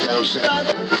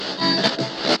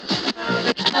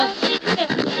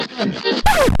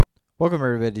Welcome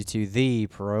everybody to the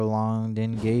Prolonged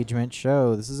Engagement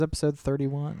Show. This is episode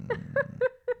 31.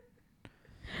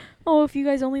 Oh, if you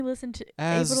guys only able to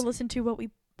As listen to what we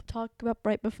talked about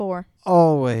right before.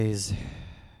 always,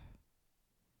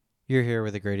 you're here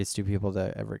with the greatest two people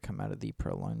to ever come out of the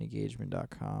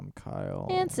prolongedengagement.com, Kyle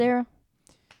And Sarah.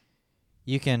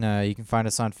 You can find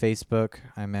us on Facebook.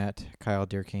 I'm at Kyle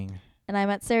Deerking. And I'm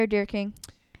at Sarah Deerking.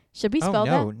 Should we spell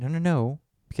that? No.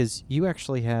 Because we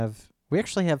actually have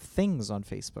things on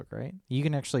Facebook, right? You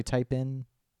can actually type in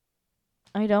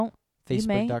I don't.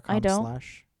 Facebook.com I don't.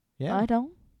 slash. Yeah. I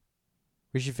don't.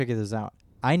 We should figure this out.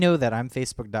 I know that I'm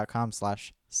Facebook.com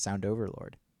slash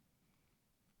SoundOverlord.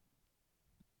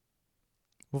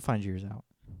 We'll find yours out.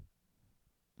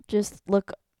 Just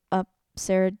look up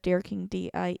Sarah Deerking,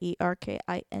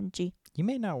 Dierking. You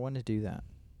may not want to do that.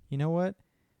 You know what?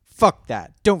 Fuck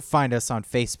that. Don't find us on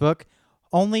Facebook.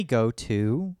 Only go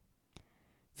to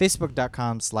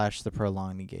Facebook.com slash the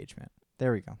prolonged engagement.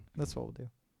 There we go. That's what we'll do.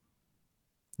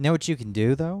 Know what you can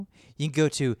do, though? You can go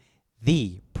to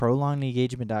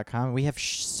theprolongedengagement.com. We have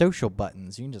social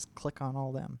buttons. You can just click on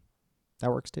all them.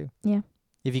 That works, too. Yeah.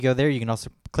 If you go there, you can also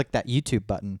click that YouTube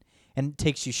button, and it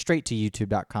takes you straight to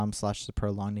youtube.com slash the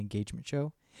prolonged engagement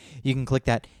show. You can click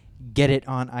that, get it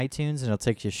on iTunes, and it'll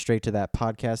take you straight to that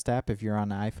podcast app if you're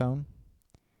on an iPhone.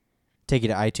 Take you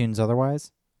to iTunes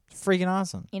otherwise. It's freaking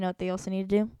awesome. You know what they also need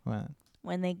to do? What?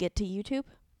 When they get to YouTube,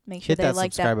 make sure Hit they that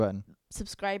like subscribe that button.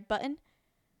 subscribe button.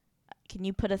 Can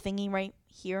you put a thingy right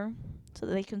here so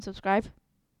that they can subscribe?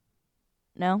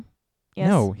 No? Yes?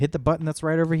 No, hit the button that's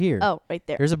right over here. Oh, right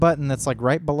there. There's a button that's like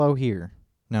right below here.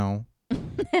 No.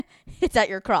 It's at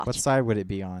your crotch. What side would it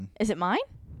be on? Is it mine?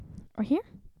 Or here?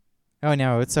 Oh,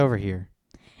 no, it's over here.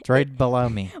 It's right below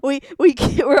me.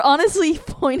 We're honestly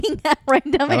pointing at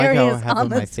random I like areas how on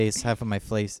the half of my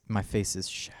face is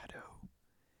shadow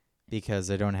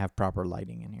because I don't have proper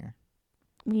lighting in here.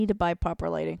 We need to buy proper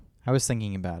lighting, I was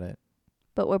thinking about it.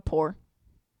 but we're poor.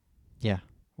 Yeah,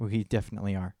 we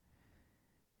definitely are.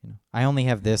 I only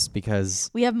have this because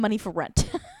We have money for rent.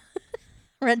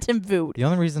 Rent and food. the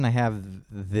only reason I have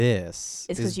this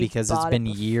It's is 'cause you because it's bought it been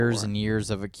years before. and years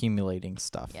of accumulating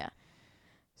stuff. Yeah.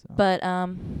 So. But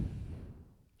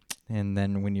And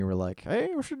then when you were like, hey,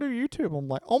 we should do YouTube, I'm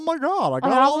like, oh my God, I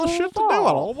got all the shit to do it.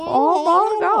 Oh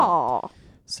my god.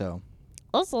 So,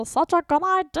 This is such a good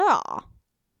idea.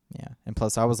 yeah. And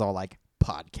plus, I was all like,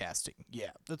 podcasting.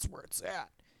 Yeah, that's where it's at.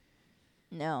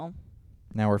 No.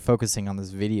 Now we're focusing on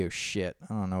this video shit.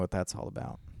 I don't know what that's all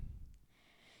about.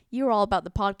 You were all about the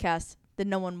podcast that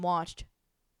no one watched.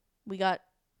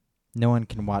 No one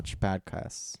can watch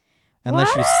podcasts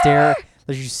unless you stare.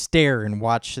 Unless you stare and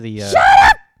watch the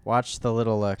watch the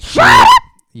little cue.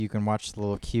 You can watch the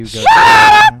little cue go.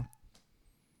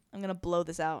 I'm gonna blow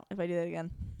this out if I do that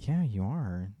again. Yeah, you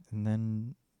are. And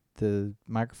then the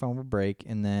microphone will break,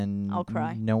 and then I'll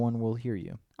cry. No one will hear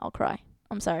you. I'll cry.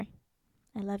 I'm sorry.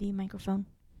 I love you, microphone.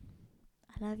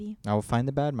 I love you. I will find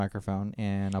the bad microphone,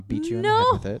 and I'll beat you in the No. head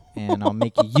with it, and I'll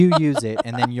make you use it,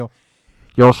 and then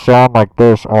You'll sound like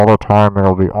this all the time.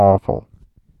 It'll be awful.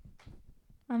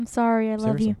 I'm sorry. I love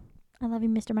Seriously. you. I love you,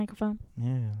 Mr. Microphone.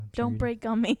 Yeah. Don't break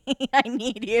on me. I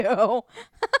need you.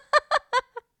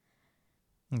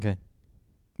 Okay.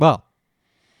 Well,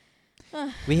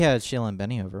 we had Sheila and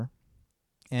Benny over.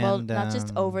 And, Well, not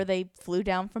just over. They flew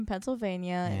down from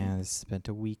Pennsylvania. Yeah, they spent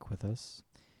a week with us.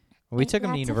 We Had took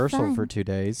them to lots of Universal fun. for 2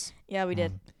 days. Yeah, we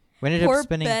did. We ended Poor up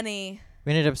spending. Benny.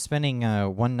 We ended up spending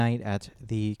one night at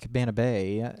the Cabana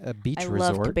Bay, a beach I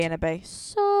resort. love Cabana Bay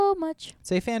so much.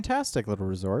 It's a fantastic little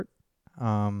resort.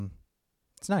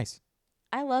 It's nice.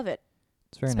 I love it.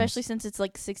 It's very Especially since it's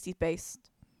like 60s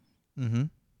based. nice. Mm-hmm.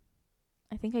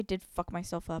 I think I did fuck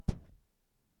myself up.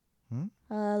 Hmm?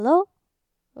 Hello?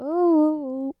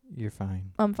 Oh. You're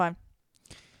fine. I'm fine.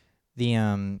 The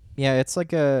yeah, it's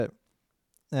like a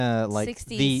like 60s,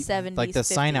 the 70s, like the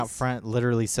sign out 50s. front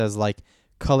literally says like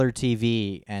color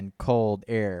TV and cold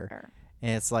air,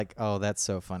 and it's like, oh, that's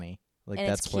so funny. Like And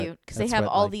that's it's cute because they have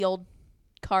all the old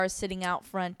cars sitting out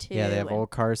front too. yeah, they have and-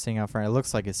 old cars sitting out front. It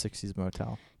looks like a 60s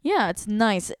motel. Yeah, it's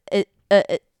nice.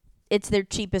 It's their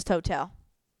cheapest hotel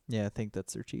Yeah, I think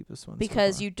that's their cheapest one.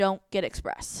 because so far. you don't get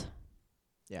express.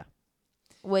 Yeah.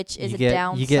 Which is you a get,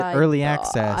 downside. You get early but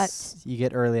access. You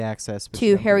get early access but to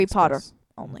you don't get Harry Potter express.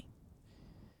 only.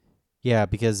 Yeah,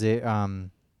 because it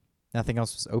nothing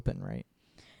else was open, right?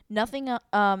 Nothing.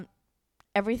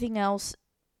 Everything else.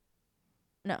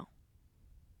 No.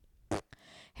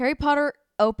 Harry Potter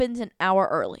opens an hour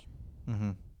early.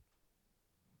 Mm-hmm.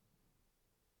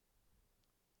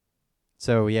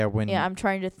 So yeah, when Yeah, I'm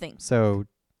trying to think. so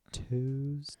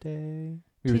Tuesday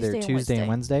we were there Tuesday and Tuesday and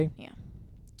Wednesday. Yeah.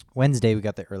 Wednesday we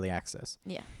got the early access.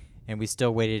 Yeah. And we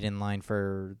still waited in line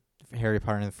for Harry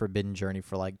Potter and the Forbidden Journey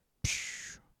for like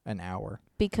an hour.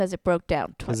 Because it broke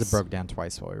down twice. Because it broke down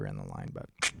twice while we were in the line, but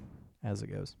as it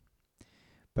goes.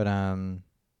 But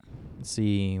let's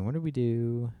see, what did we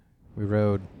do? We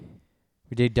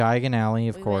did Diagon Alley,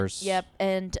 of course. Yep,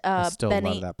 and I still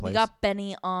Benny. love that place. We got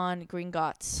Benny on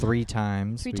Gringotts. 3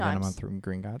 times. Three we got him on times.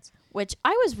 Gringotts. Which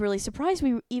I was really surprised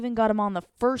we even got him on the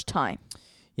first time.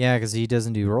 Yeah, because he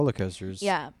doesn't do roller coasters.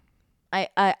 Yeah.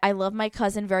 I love my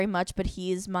cousin very much, but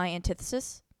he is my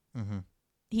antithesis. Mm-hmm.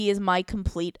 He is my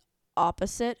complete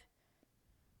opposite.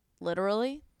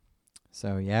 Literally.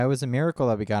 So, yeah, it was a miracle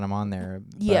that we got him on there.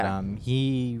 Yeah. But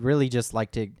he really just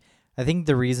liked to... I think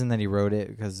the reason that he wrote it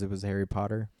because it was Harry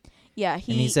Potter. Yeah, and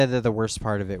he said that the worst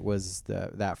part of it was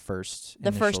that first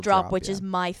first drop, which is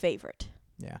my favorite.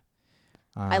 Yeah.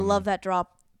 I love that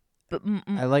drop.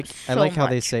 I like how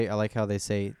they say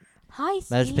high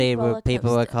Most speed roller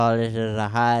people would coaster. call this a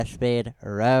high-speed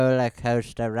roller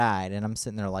coaster ride. and I'm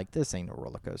sitting there like, this ain't a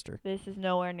roller coaster. This is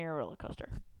nowhere near a roller coaster.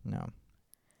 No.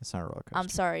 It's not a roller coaster. I'm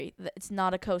sorry. It's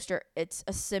not a coaster. It's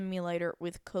a simulator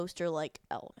with coaster-like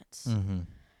elements. Mm-hmm.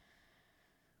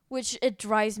 Which it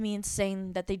drives me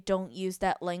insane that they don't use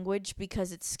that language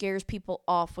because it scares people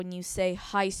off when you say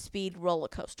high-speed roller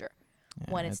coaster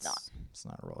when it's not. It's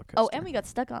not a roller coaster. Oh, and we got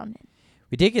stuck on it.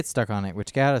 We did get stuck on it,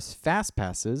 which got us fast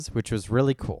passes, which was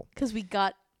really cool. Because we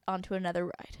got onto another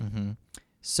ride. Mm-hmm.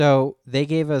 So they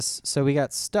gave us... So we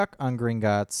got stuck on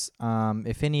Gringotts.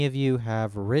 If any of you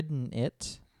have ridden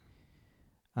it...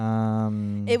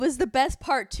 It was the best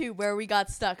part, too, where we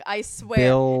got stuck. I swear.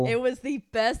 Bill, it was the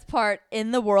best part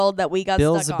in the world that we got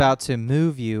Bill's stuck on. about to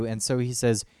move you, and so he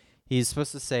says... He's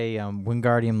supposed to say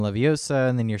Wingardium Leviosa,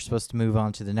 and then you're supposed to move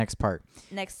on to the next part.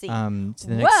 Next scene. To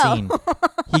the next scene.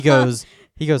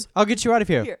 He goes, I'll get you out of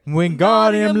here.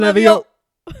 Wingardium Levio.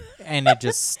 Levio. And it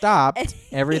just stopped. And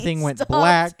Everything he went stopped.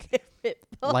 black.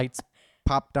 Lights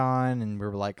popped on, and we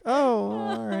were like, oh,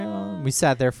 all right. Well. We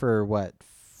sat there for what?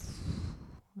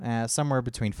 Somewhere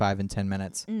between 5 and 10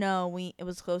 minutes. No, it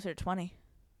was closer to 20.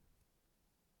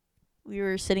 We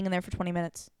were sitting in there for 20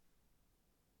 minutes.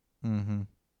 Mm-hmm.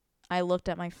 I looked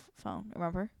at my phone,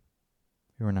 remember?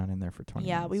 We were not in there for 20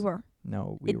 minutes. Yeah, we were.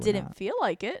 No, we were It didn't not. feel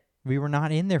like it. We were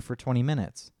not in there for 20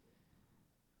 minutes.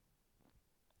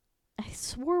 I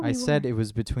swore we I were. said it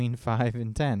was between 5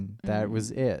 and 10. That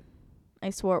was it. I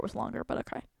swore it was longer, but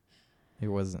okay. It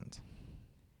wasn't.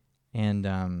 And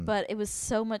But it was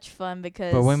so much fun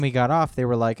because... But when we got off, they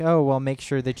were like, "Oh, well, make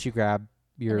sure that you grab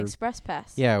your an express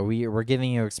pass. Yeah, we're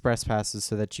giving you express passes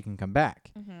so that you can come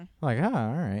back." Mm-hmm. Like, "Oh,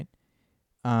 all right."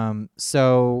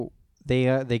 So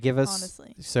they give us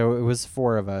Honestly. So it was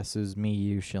 4 of us. It was me,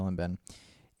 you, Shill, and Ben.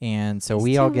 And so These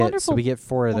we two all get wonderful we get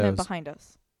 4 of women those. behind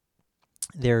us.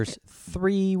 There's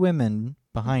 3 women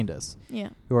behind us Yeah.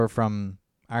 who are from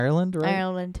Ireland, right?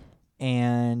 Ireland.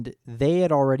 And they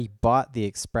had already bought the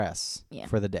express Yeah.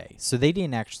 for the day. So they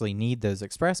didn't actually need those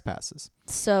express passes.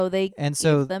 So they And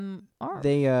so gave them ours.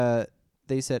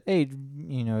 they said, "Hey,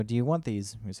 do you want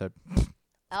these?" We said,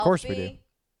 "Of course we do."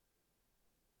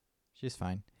 She's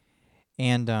fine.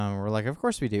 And we're like, "Of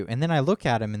course we do." And then I look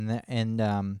at them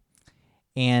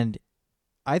and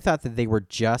I thought that they were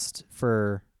just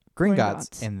for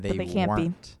Gringotts, and but they can't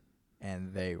weren't. be.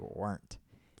 And they weren't.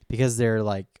 Because they're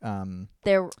like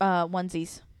They're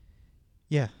onesies.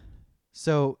 Yeah.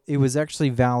 So it was actually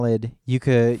valid. You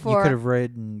could For have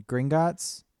ridden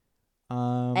Gringotts,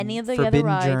 any of the other Forbidden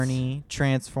rides. Journey,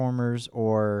 Transformers,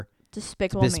 or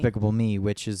Despicable Me. Me,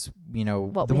 which is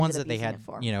What the we ones ended that up they using had it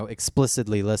for.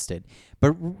 Explicitly listed.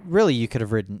 But really, you could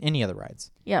have ridden any of the rides.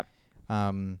 Yep.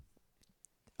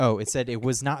 It said it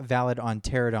was not valid on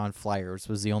Pterodon Flyers.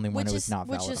 Was the only one it was not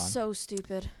valid Which is on. so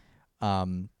stupid.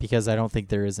 Because I don't think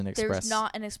there is an express. There's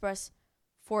not an express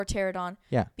for Pterodon.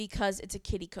 Yeah. Because it's a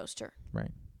kiddie coaster.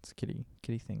 Right. It's a kitty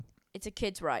thing. It's a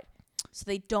kid's ride. So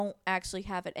they don't actually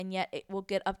have it, and yet it will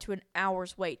get up to an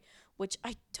hour's wait, which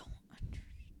I don't understand.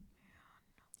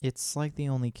 It's like the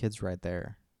only kids ride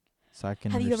there. So I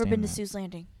can Have you ever been to that. Sue's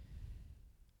Landing?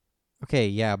 Okay,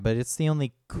 yeah, but it's the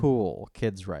only cool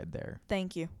kids ride there.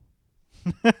 Thank you.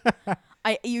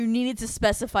 You needed to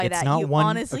specify It's that. not You one.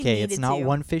 honestly Okay, needed it's not to.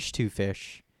 one fish, 2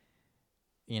 fish.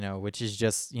 Which is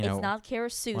just It's not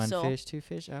carousel. one fish, 2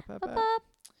 fish, up. Up, up.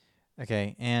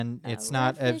 Okay, and it's Red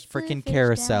not a fish, blue freaking fish,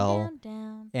 carousel, down, down,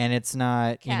 down. and it's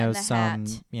not Cat in the some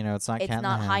Hat. it's not It's cat in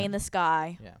not the high hat. in the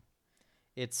sky. Yeah,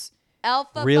 it's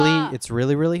Alpha. it's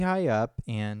really high up,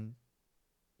 and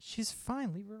she's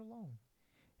fine. Leave her alone.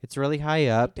 It's really high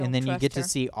up, don't and then you trust get her. to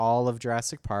see all of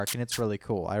Jurassic Park, and it's really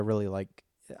cool. I really like.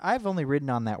 I've only ridden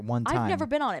on that one time. I've never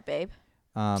been on it, babe.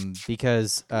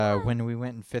 Because Come on. when we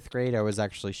went in 5th grade, I was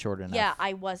actually short enough. Yeah,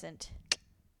 I wasn't.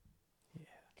 Yeah.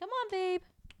 Come on, babe.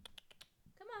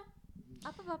 Come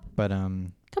on. Up. But Come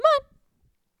on. Come on.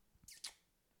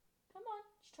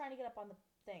 She's trying to get up on the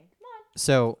thing. Come on.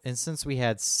 So, and since we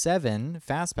had 7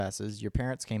 fast passes, your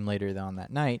parents came later on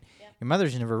that night. Yeah. Your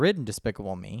mother's never ridden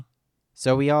Despicable Me,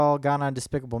 so we all got on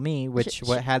Despicable Me, which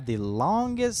had the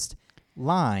longest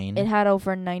line. It had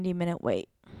over a 90-minute wait.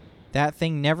 That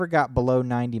thing never got below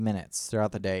 90 minutes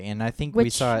throughout the day, and I think we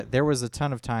saw it. There was a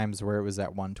ton of times where it was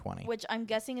at 120. Which I'm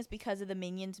guessing is because of the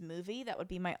Minions movie. That would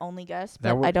be my only guess, but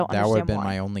That would, I don't that would have understand been why.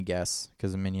 my only guess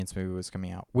because the Minions movie was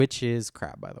coming out, which is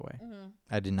crap, by the way. Mm-hmm.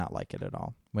 I did not like it at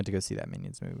all. Went to go see that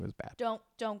Minions movie. It was bad.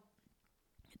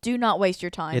 Do not waste your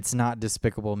time. It's not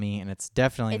Despicable Me, and it's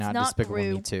definitely It's not not Despicable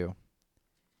Gru. Me 2.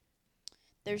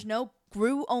 There's no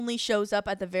Gru only shows up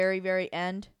at the very, very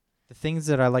end. The things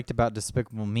that I liked about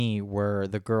Despicable Me were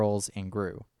the girls and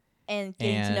Gru. And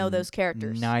getting to know those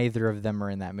characters. Neither of them are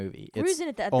in that movie. Gru's in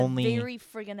it at the very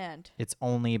friggin' end. It's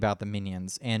only about the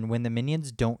Minions. And when the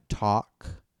Minions don't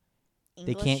talk,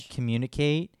 English. they can't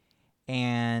communicate,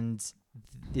 and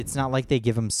it's not like they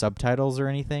give them subtitles or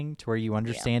anything to where you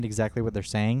understand exactly what they're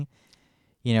saying.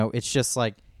 You know, it's just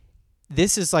like,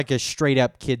 this is like a straight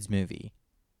up kids movie.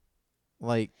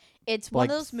 Like, It's one like,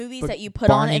 of those movies but that you put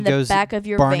Barney on in the goes- back of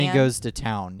your Barney van. Goes to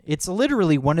Town. It's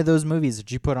literally one of those movies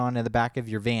that you put on in the back of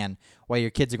your van while your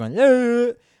kids are going,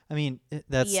 I mean,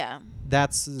 that's shut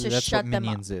what them up.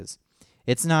 Minions is.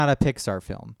 It's not a Pixar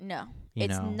film. No. You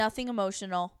It's know. nothing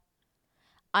emotional.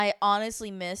 I honestly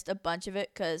missed a bunch of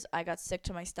it because I got sick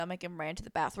to my stomach and ran to the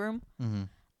bathroom. Mm-hmm.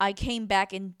 I came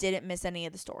back and didn't miss any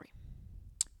of the story.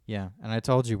 Yeah, and I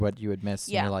told you what you had missed,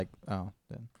 Yeah. and you're like, oh.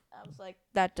 Then. I was like,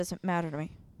 that doesn't matter to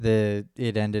me.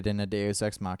 It ended in a Deus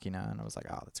Ex Machina, and I was like,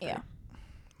 oh, that's great. Yeah.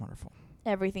 Wonderful.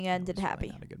 Everything ended It was happy.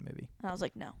 Really not a good movie. And I was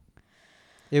like, no.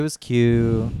 It was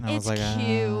cute. I It's was like,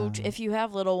 cute. If you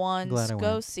have little ones, glad I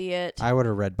go went. see it. I would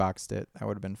have red boxed it. I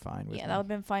would have been fine with Yeah, me. that would have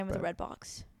been fine with the but- red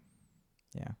box.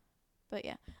 Yeah. But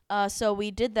yeah. So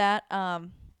we did that.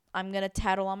 I'm going to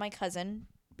tattle on my cousin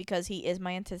because he is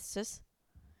my antithesis.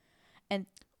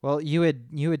 Well, you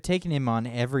had taken him on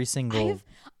every single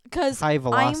Because high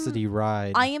velocity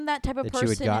ride. I am that type of that you had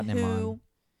person gotten him on.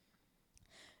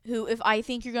 who, if I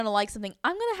think you're going to like something,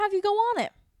 I'm going to have you go on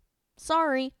it.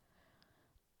 Sorry.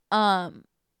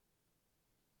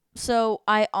 So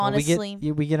I honestly...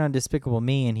 we get on Despicable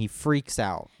Me, and he freaks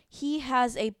out. He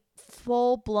has a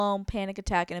full-blown panic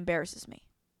attack and embarrasses me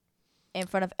in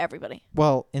front of everybody.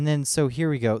 Well, and then so here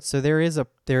we go. So there is a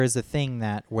thing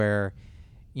that where,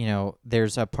 you know,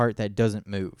 there's a part that doesn't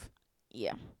move.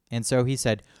 Yeah. And so he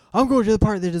said, I'm going to the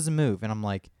part that doesn't move. And I'm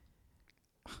like,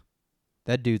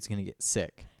 that dude's going to get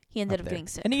sick. He ended up up there. getting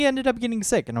sick. And he ended up getting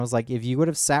sick. And I was like, if you would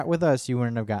have sat with us, you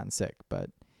wouldn't have gotten sick. But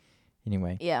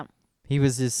anyway, Yeah. he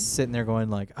was just sitting there going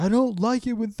like, I don't like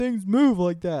it when things move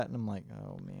like that. And I'm like,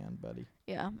 oh, man, buddy.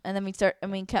 Yeah. And then we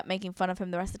kept making fun of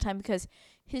him the rest of the time because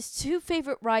his two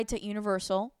favorite rides at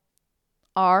Universal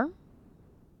are...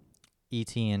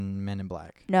 E.T. and Men in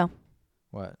Black. No.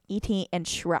 What? E.T. and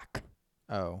Shrek.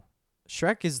 Oh.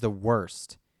 Shrek is the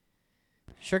worst.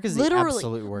 Shrek is Literally, the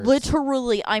absolute worst.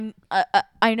 Literally, I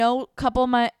know a couple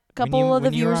of the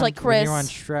viewers like Chris. When you're on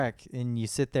Shrek and you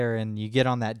sit there and you get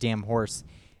on that damn horse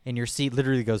and your seat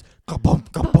literally goes ka-boom,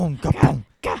 ka-boom, ka-boom.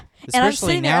 And I'm Especially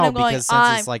sitting there now and I'm going, because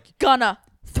since it's like, gonna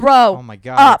throw oh my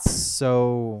god, up. it's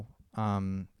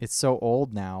so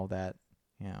old now that,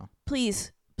 you know.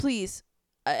 Please,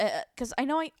 because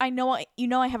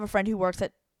I have a friend who works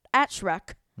at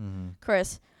Shrek,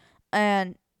 Chris,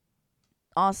 and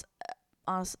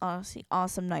honestly,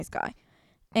 awesome, nice guy.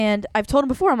 And I've told him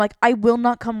before, I'm like, I will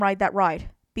not come ride that ride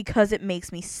because it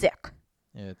makes me sick.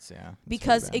 It's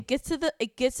Because really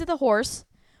it gets to the horse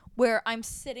where I'm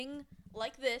sitting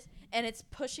like this and it's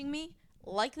pushing me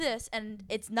like this and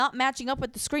it's not matching up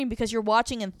with the screen because you're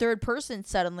watching in third person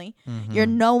suddenly. bad. You're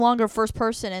no longer first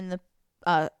person in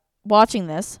the watching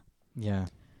this. Yeah.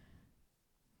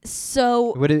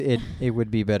 So It would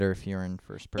be better if you were in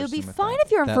first person. it would be with fine that-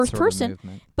 if you're in that first sort of person,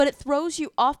 movement. but it throws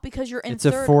you off because you're in It's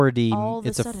a third. 4D. all of a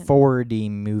It's a sudden. 4D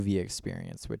movie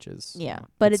experience, which is Yeah,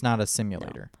 but it's not a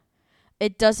simulator.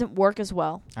 It doesn't work as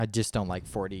well. I just don't like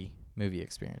 4D movie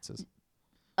experiences.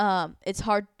 It's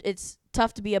hard. It's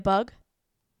tough to be a bug.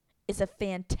 It's a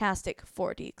fantastic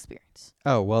 4D experience.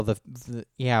 Oh well,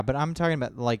 yeah, but I'm talking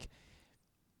about like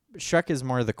Shrek is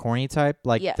more the corny type,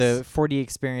 like Yes. the 4D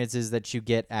experiences that you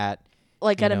get at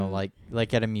Like you at know, a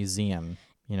like at a museum.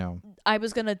 I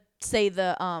was gonna say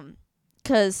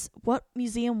because what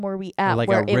museum were we at like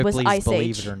where a it was Ripley's Ice Believe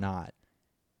Age? It or Not.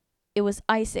 It was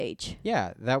Ice Age.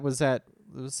 Yeah, that was at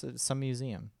some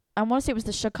museum. I want to say it was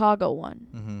the Chicago one,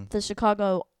 Mm-hmm. the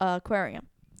Chicago Aquarium,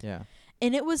 Yeah.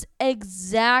 and it was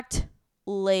exactly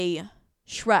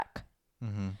Shrek.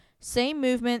 Mm-hmm. Same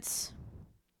movements,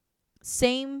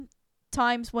 same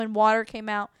times when water came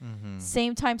out, Mm-hmm.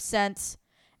 same time sense.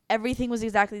 Everything was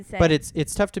exactly the same. But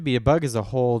it's tough to be a bug is a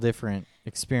whole different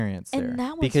experience And there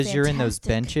that was because you're in those fantastic.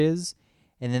 benches,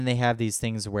 and then they have these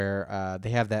things where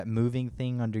they have that moving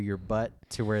thing under your butt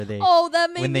to where they oh,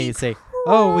 that made when me they say, cry.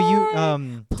 "Oh, will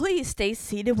you please stay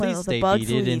seated when please the stay bugs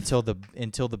seated leave."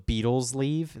 until the beetles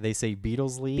leave." They say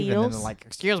beetles leave, and then Beetles? they're like,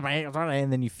 "Excuse me,"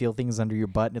 and then you feel things under your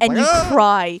butt, and, And it's you like, "Ah!"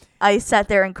 cry. I sat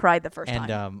there and cried the first And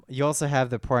time. you also have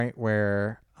the point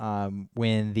where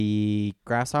when the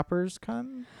grasshoppers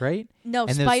come, right? No, and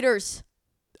those- spiders.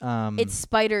 Um, It's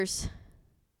spiders.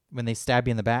 when they stab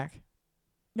you in the back.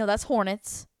 No, that's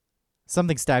hornets.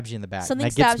 Something stabs you in the back. Something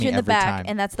that gets stabs me you in the every back, time.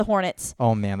 and that's the hornets.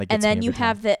 Oh man, that gets And then me you every time.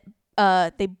 have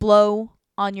the they blow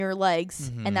on your legs,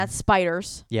 Mhm. and that's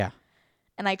spiders. Yeah.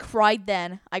 And I cried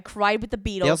then. I cried with the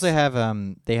Beatles. They also have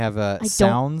don't-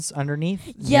 sounds underneath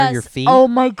yes. near your feet. Oh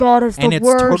my god, it's and the it's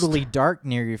worst. totally dark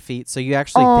near your feet, so you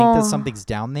actually think Oh, that something's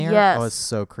down there. yes. Oh, it's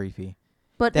so creepy.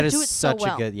 But That they is do it so such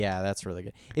well. a good. Yeah, that's really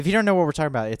good. If you don't know what we're talking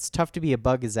about, It's Tough to Be a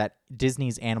Bug is at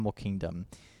Disney's Animal Kingdom.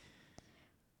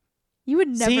 You would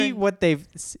never See what they've.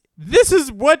 This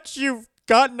is what you've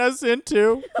gotten us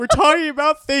into. We're talking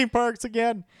about theme parks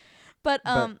again. But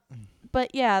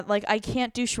yeah, like I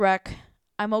can't do Shrek.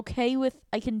 I'm okay with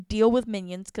I can deal with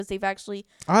Minions because they've actually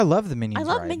I love the Minions. I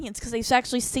love ride. Minions because they've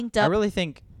actually synced I up. really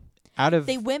think out of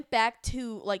They went back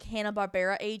to like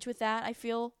Hanna-Barbera age with that. I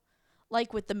feel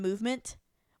like with the movement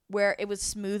where it was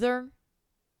smoother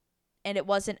and it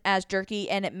wasn't as jerky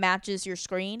and it matches your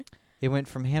screen it went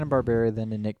from Hanna-Barbera then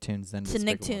to Nicktoons then to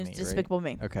Despicable Nicktoons, Me, right? Despicable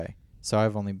Me. Okay, so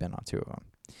I've only been on 2 of them.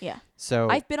 Yeah, So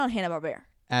I've been on Hanna-Barbera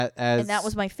as and that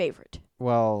was my favorite.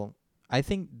 well. I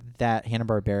think that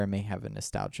Hanna-Barbera may have a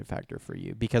nostalgia factor for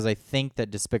you because I think that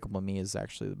Despicable Me is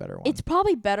actually the better one. It's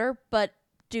probably better, but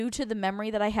due to the memory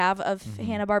that I have of Mhm.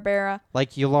 Hanna-Barbera,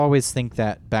 like you'll always think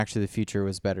that Back to the Future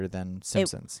was better than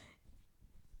Simpsons.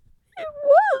 it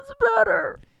was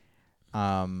better. It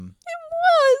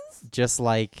was. Just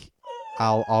like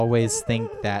I'll always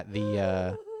think that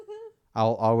the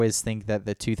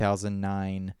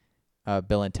 2009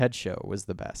 Bill and Ted show was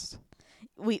the best.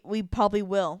 We probably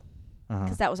will Uh-huh.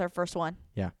 because that was our first one.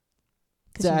 Yeah.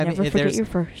 Because So, you I mean, never if forget there's- your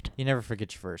first. You never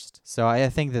forget your first. So I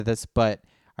think that this, but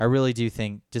I really do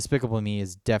think Despicable Me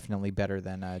is definitely better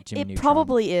than Jimmy It Neutron.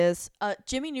 probably is.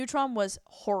 Jimmy Neutron was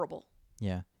horrible.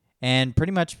 Yeah. And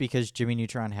pretty much because Jimmy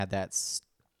Neutron had that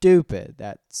stupid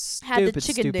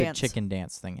chicken dance. chicken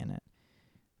dance thing in it,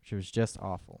 which was just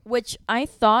awful. Which I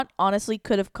thought honestly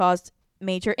could have caused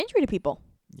major injury to people.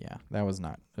 Yeah, it was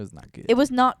not good. It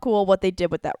was not cool what they did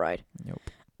with that ride. Nope.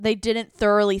 They didn't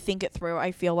thoroughly think it through,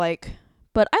 I feel like.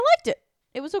 But I liked it.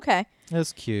 It was okay. It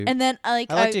was cute. And then I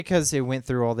liked it because it went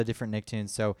through all the different Nicktoons.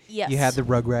 So yes. you had the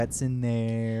Rugrats in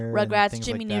there. and Rugrats, things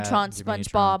Jimmy like that, Neutron, Jimmy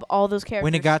Neutron. SpongeBob, all those characters.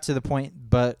 When it got to the point,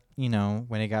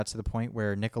 when it got to the point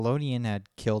where Nickelodeon had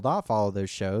killed off all of those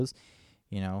shows,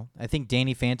 I think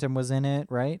Danny Phantom was in it,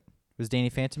 right? Was Danny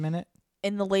Phantom in it?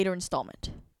 in the later installment.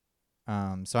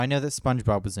 So I know that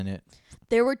SpongeBob was in it.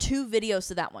 There were 2 videos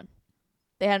to that one.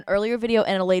 They had an earlier video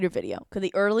and a later video. Because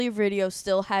the earlier video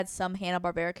still had some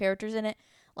Hanna-Barbera characters in it.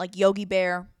 Like Yogi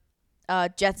Bear,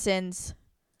 Jetsons,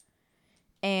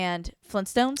 and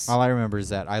Flintstones. All I remember is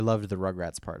that I loved the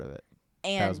Rugrats part of it.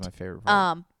 And That was my favorite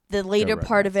part. the later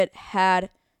part of Rugrats. it had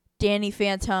Danny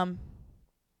Phantom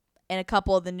and a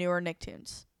couple of the newer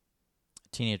Nicktoons.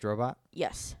 Teenage Robot?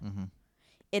 Yes. Mm-hmm.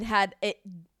 It had it.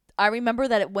 I remember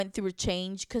that it went through a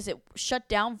change because it shut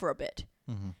down for a bit.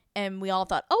 Mm-hmm. And we all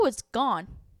thought, oh, it's gone.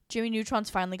 Jimmy Neutron's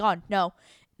finally gone. No,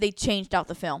 they changed out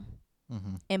the film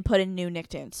Mm-hmm. and put in new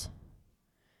Nicktoons,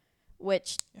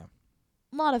 which Yeah.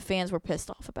 a lot of fans were pissed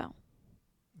off about.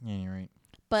 Yeah, you're right.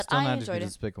 But Still I not as good enjoyed as it.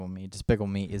 Despicable Me. Despicable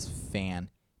Me is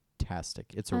fantastic.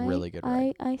 It's a really good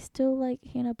ride. I still like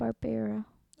Hanna-Barbera.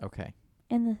 Okay.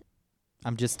 And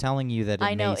I'm just telling you that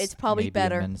I know, it's probably may be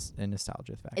better. a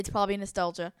nostalgia factor. it's probably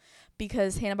nostalgia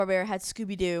because Hanna-Barbera had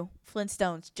Scooby-Doo,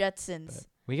 Flintstones, Jetsons.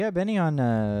 We got Benny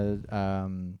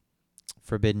on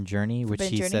Forbidden Journey, which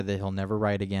Forbidden he Journey? said that he'll never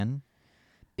ride again.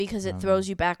 Because it throws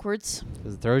you backwards.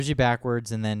 'Cause it throws you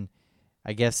backwards, and then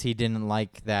I guess he didn't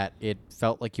like that it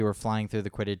felt like you were flying through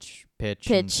the Quidditch pitch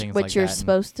and things which like you're that. And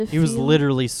supposed to he was feel.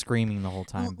 literally screaming the whole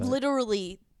time. But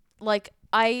Literally, like,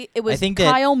 It was think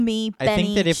that- Kyle, me, Benny, I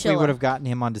think that if we Sheila. would have gotten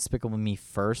him on Despicable Me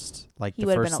first, like He the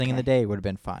would've first been thing in the okay. day, it would have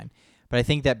been fine. But I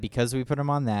think that because we put him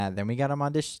on that, then we got him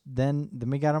on then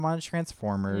we got him on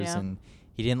Transformers, Yeah. and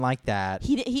he didn't like that.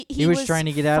 He was trying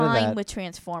to get out of fine that. with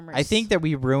Transformers. I think that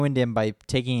we ruined him by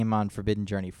taking him on Forbidden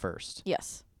Journey first.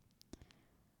 Yes.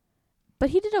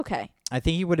 But he did okay. I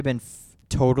think he would have been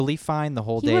totally fine the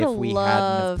whole He day if would've we hadn't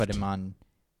have put loved- him on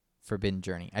Forbidden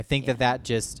Journey. I think Yeah. that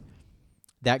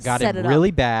got Set him it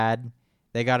really bad.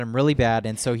 They got him really bad,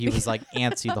 and so he was like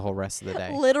antsy the whole rest of the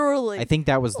day. Literally. I think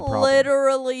that was the problem.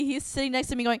 Literally, he's sitting next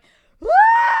to me going, "Ah!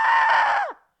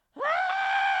 Ah!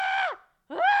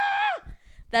 Ah!"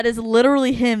 That is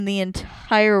literally him the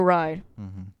entire ride.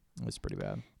 Mm-hmm. It was pretty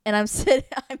bad. And I'm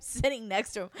sitting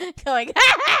next to him going,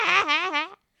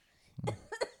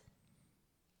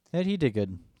 And he did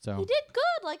good. So he did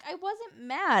good. Like, I wasn't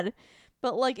mad.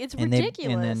 But, like, it's and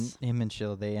ridiculous. and then him and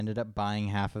Sheila, they ended up buying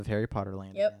half of Harry Potter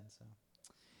Land. Yep. Again, so.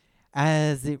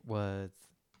 As it was.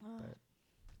 But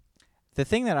the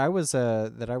thing that I was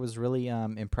really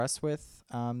impressed with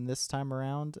this time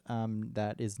around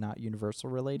that is not Universal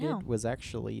related No. was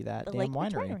actually that the damn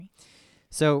Lakeridge winery.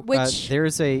 So Which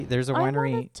there's a I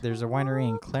winery wanna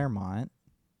in talk- Claremont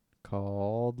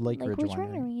called Lakeridge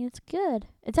Winery. It's good.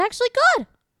 It's actually good.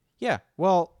 Yeah.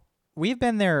 Well, we've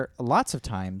been there lots of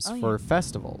times Oh, for yeah.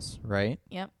 festivals, right?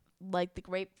 Yep. Like the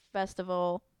Grape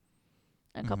Festival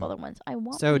and a couple Mhm. other ones. I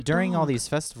want So my during all dog. these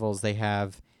festivals, they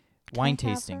have Can wine I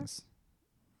have her? tastings.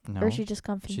 No, Or is she just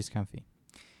comfy? she's comfy.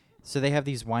 So they have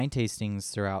these wine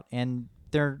tastings throughout, and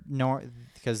they're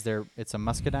because it's a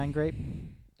muscadine grape.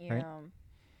 right?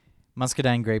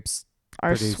 Muscadine grapes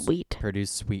Are produce- sweet.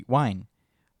 produce sweet wine.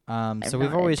 So I'm we've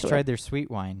not always into tried it. their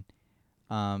sweet wine.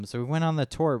 So we went on the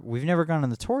tour. We've never gone on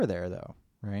the tour there though,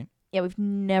 right? Yeah, we've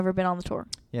never been on the tour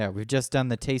Yeah, we've just done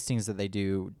the tastings that they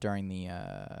do during the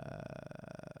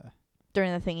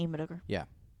during the thingy Madooker.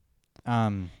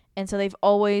 And so they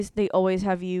always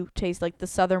have you taste like the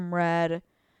Southern Red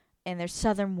and their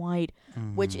Southern White,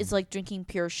 which is mhm. like drinking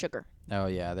pure sugar. Oh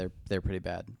yeah, they're pretty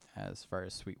bad as far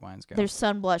as sweet wines go. Their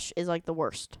Sun Blush is like the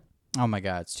worst. Oh my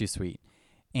god, it's too sweet.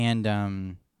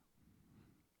 And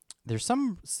there's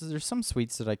some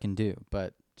sweets that I can do,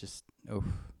 but just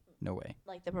no way.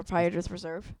 Like the Proprietor's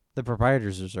Reserve, The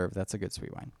Proprietor's Reserve, that's a good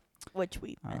sweet wine. which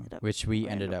we ended up. Which we we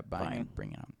ended ended up up buying buying. and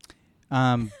bringing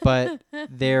on. But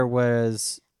there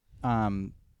was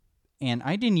and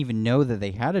I didn't even know that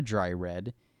they had a dry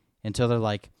red until they're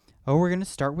like, "Oh, we're gonna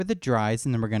start with the dries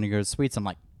and then we're gonna go to sweets." I'm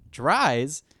like,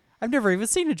 "Dries? I've never even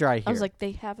seen a dry here." I was like,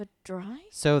 they have a dry?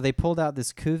 so they pulled out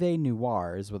this Cuvée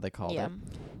Noir is what they called Yeah. it,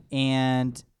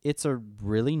 and it's a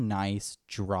really nice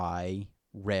dry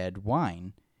red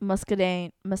wine.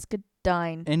 Muscadine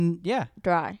And yeah,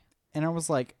 dry. and I was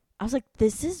like,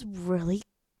 this is really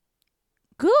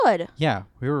good. yeah,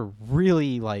 we were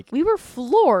really like, We were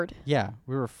floored. yeah,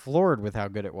 we were floored with how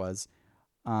good it was,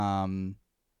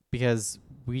 because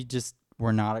we just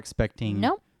were not expecting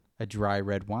Nope. a dry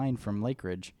red wine from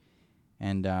Lakeridge,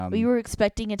 and We were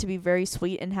expecting it to be very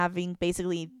sweet and having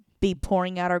basically be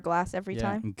pouring out our glass every yeah,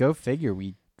 time. and go figure,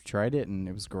 we tried it and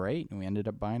it was great, and we ended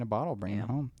up buying a bottle, bringing Yeah. it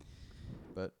home.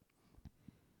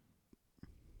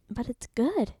 But it's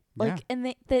good. Like, Yeah.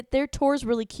 and their tour's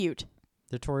really cute.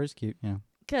 The tour is cute, yeah.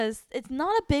 Because it's not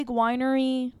a big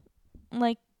winery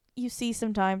like you see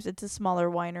sometimes. It's a smaller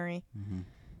winery.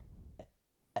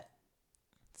 Mm-hmm.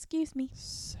 Excuse me.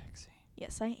 Sexy.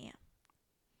 Yes, I am.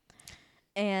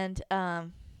 And,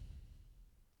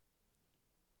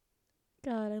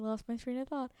 God, I lost my train of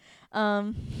thought.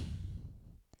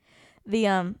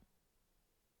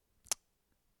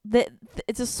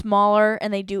 It's a smaller,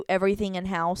 and they do everything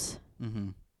in-house. Mm-hmm.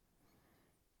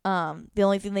 The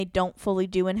only thing they don't fully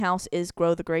do in-house is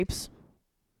grow the grapes.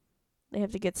 They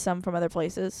have to get some from other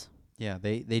places. Yeah,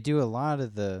 they do a lot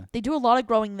of the They do a lot of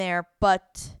growing there,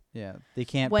 but they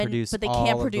can't When- produce but they all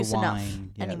can't of produce the enough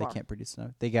wine. Yeah, anymore. they can't produce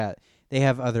enough. They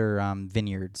have other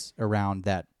vineyards around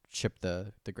that ship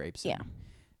the grapes. Yeah. in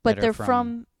but that are they're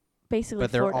from basically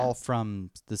but they're Florida. all from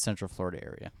the Central Florida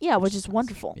area. Yeah, which is nice.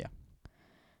 wonderful. Yeah.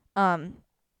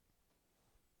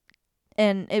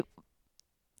 And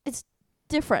it's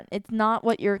different. It's not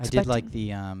what you're I expecting.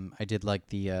 did like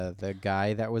the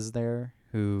guy that was there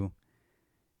who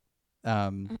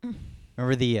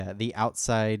remember the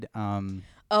outside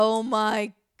Oh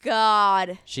my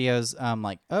God. she goes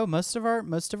like, "Oh, most of our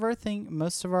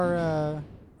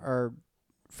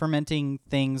fermenting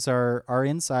things are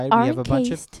inside. Are we have a bunch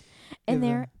of encased, and we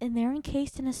have they're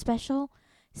encased in a special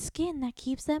skin that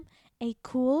keeps them a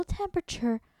cool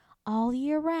temperature all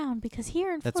year round, because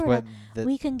here in that's Florida what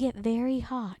we can get very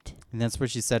hot. and that's what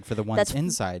she said for the ones That's-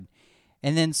 inside."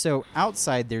 And then so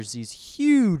outside there's these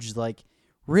huge, like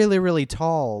really, really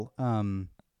tall,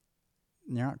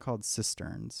 they're not called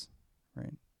cisterns,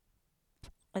 right?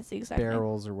 That's the exact name.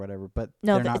 Barrels or whatever, but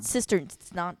No, they're not. it's cisterns.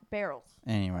 It's not barrels.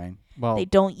 Anyway, well, They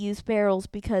don't use barrels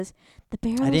because the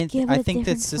barrels give it I a think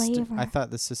that different flavor. I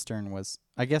thought the cistern was.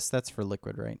 I guess that's for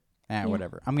liquid, right? Yeah.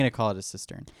 Whatever. I'm gonna call it a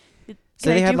cistern. Can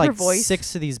So I they had do her like voice?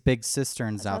 6 of these big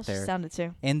cisterns That's how out she there, sounded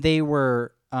too. and they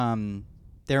were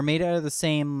they're made out of the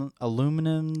same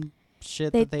aluminum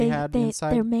shit that they had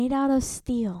inside. They're made out of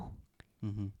steel.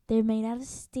 Mm-hmm. They're made out of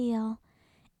steel,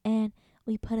 and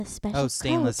we put a special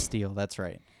Stainless coat. steel. That's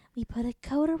right. We put a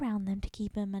coat around them to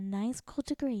keep them a nice cool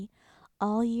degree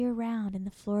all year round in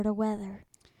the Florida weather.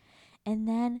 And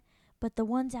then, but the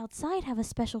ones outside have a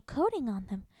special coating on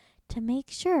them to make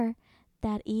sure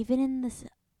that even in the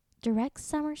direct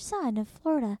summer sun of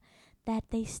Florida, that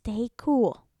they stay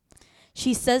cool.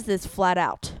 She says this flat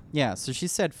out. Yeah. So she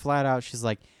said flat out. She's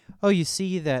like, "Oh, you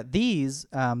see that these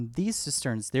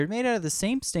cisterns, they're made out of the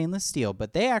same stainless steel,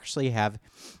 but they actually have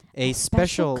a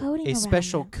special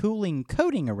special coating around them. cooling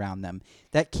coating around them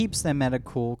that keeps them at a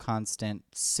cool constant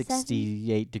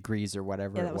 68 degrees or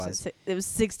whatever Yeah, it was. It was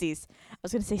 60s. I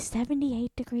was going to say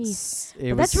 78 degrees. It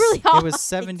But was that's really It hot. was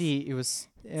 70. It was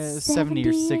 70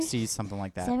 or 70 60, something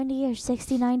like that. 70 or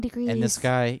 69 degrees. And this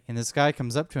guy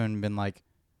comes up to him and been like,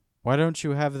 "Why don't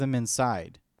you have them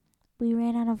inside?" We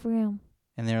ran out of room.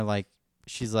 And they're like,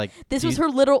 she's like, This "Do was you-" her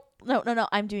little. No.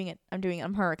 I'm doing it.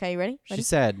 I'm her. Okay, you ready? She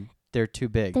said they're too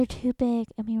big. They're too big,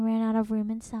 and we ran out of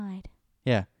room inside.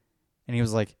 Yeah. And he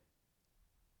was like,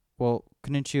 "Well,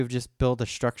 couldn't you have just built a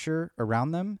structure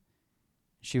around them?"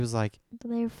 She was like,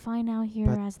 They're fine out here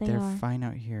 "But as they they're are. fine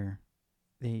out here.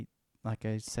 They, like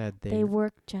I said, They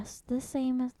work just the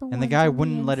same as the ones And the guy on the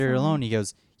wouldn't let her alone. inside. He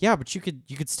goes, "Yeah, but you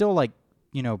could still like,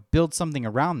 build something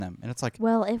around them." And it's like,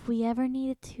 Well, if we ever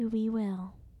needed to, we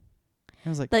will. I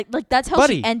was like, Like that's how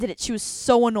Buddy. she ended it. She was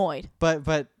so annoyed.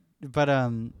 but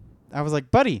I was like,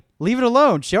 "Buddy, leave it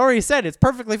alone. She already said it's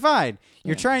perfectly fine.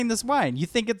 You're Yeah. trying this wine. You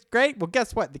think it's great? Well,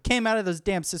 guess what? It came out of those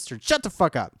damn cisterns. Shut the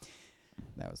fuck up."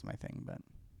 That was my thing, but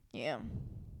Yeah.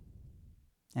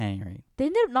 at any rate. They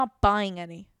ended up not buying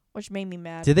any, which made me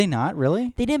mad. Did they not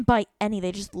really? They didn't buy any.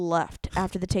 They just left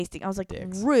after the tasting. I was like,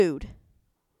 Dicks. rude.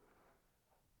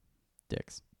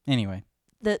 Dicks. Anyway.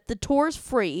 The tour's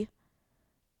free,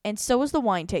 and so is the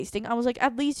wine tasting. I was like,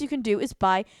 at least you can do is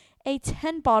buy a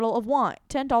 $10 bottle of wine,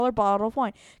 $10 bottle of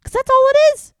wine, because that's all it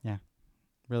is.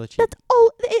 Really cheap. That's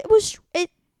all it was.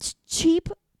 It's cheap,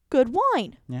 good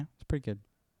wine. Yeah, it's pretty good.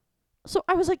 So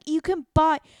I was like, you can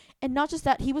buy, and not just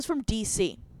that, he was from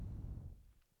DC.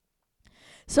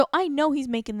 So I know he's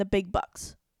making the big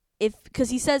bucks.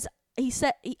 Because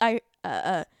I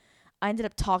ended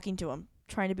up talking to him,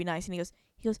 trying to be nice, and he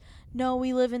goes, no,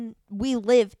 we live in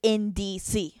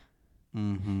DC.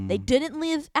 Mm-hmm. They didn't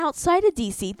live outside of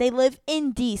DC. They live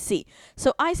in DC.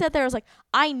 So I sat there, I was like,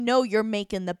 I know you're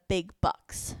making the big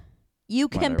bucks. You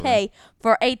can Whatever. pay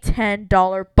for a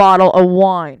 $10 bottle of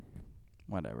wine.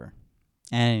 Whatever.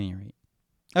 At any rate.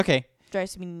 Okay.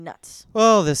 Drives me nuts.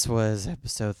 Well, this was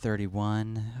episode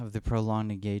 31 of the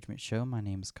Prolonged Engagement Show. My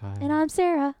name is Kyle. And I'm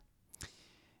Sarah.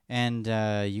 And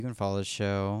you can follow the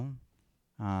show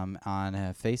on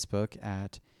Facebook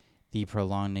at The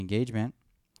Prolonged Engagement.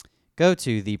 Go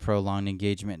to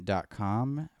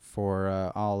theprolongedengagement.com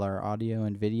for all our audio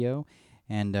and video.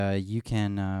 And you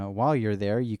can, while you're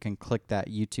there, you can click that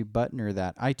YouTube button or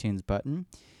that iTunes button.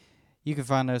 You can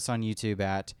find us on YouTube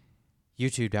at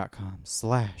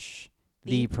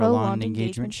youtube.com/The Prolonged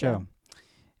Engagement Show.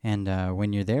 And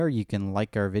when you're there, you can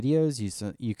like our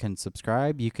videos. You can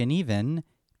subscribe. You can even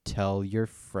tell your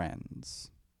friends.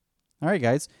 All right,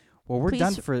 guys. Well, we're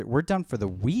done for the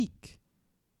week.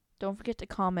 Don't forget to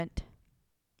comment.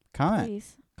 Comment,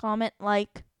 Please. Comment,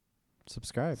 like,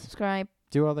 subscribe,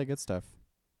 do all that good stuff.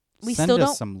 We Send still us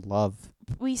don't- some love.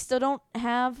 We still don't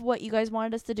have what you guys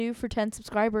wanted us to do for 10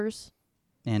 subscribers.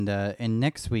 And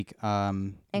next week,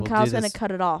 And we'll Kyle's do going this. to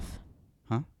cut it off.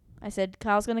 Huh? I said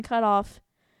Kyle's going to cut off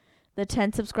the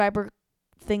 10 subscriber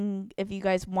thing if you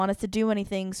guys want us to do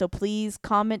anything. So please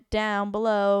comment down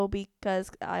below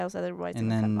because I also otherwise And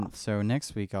going to cut it then, off. so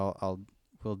next week,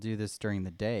 we'll do this during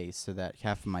the day so that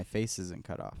half of my face isn't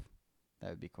cut off.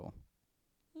 That would be cool.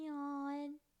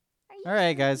 Yawn. All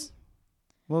right, guys.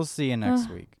 We'll see you next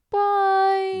week.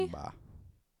 Bye. Bye.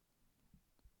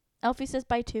 Elfie says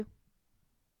bye too.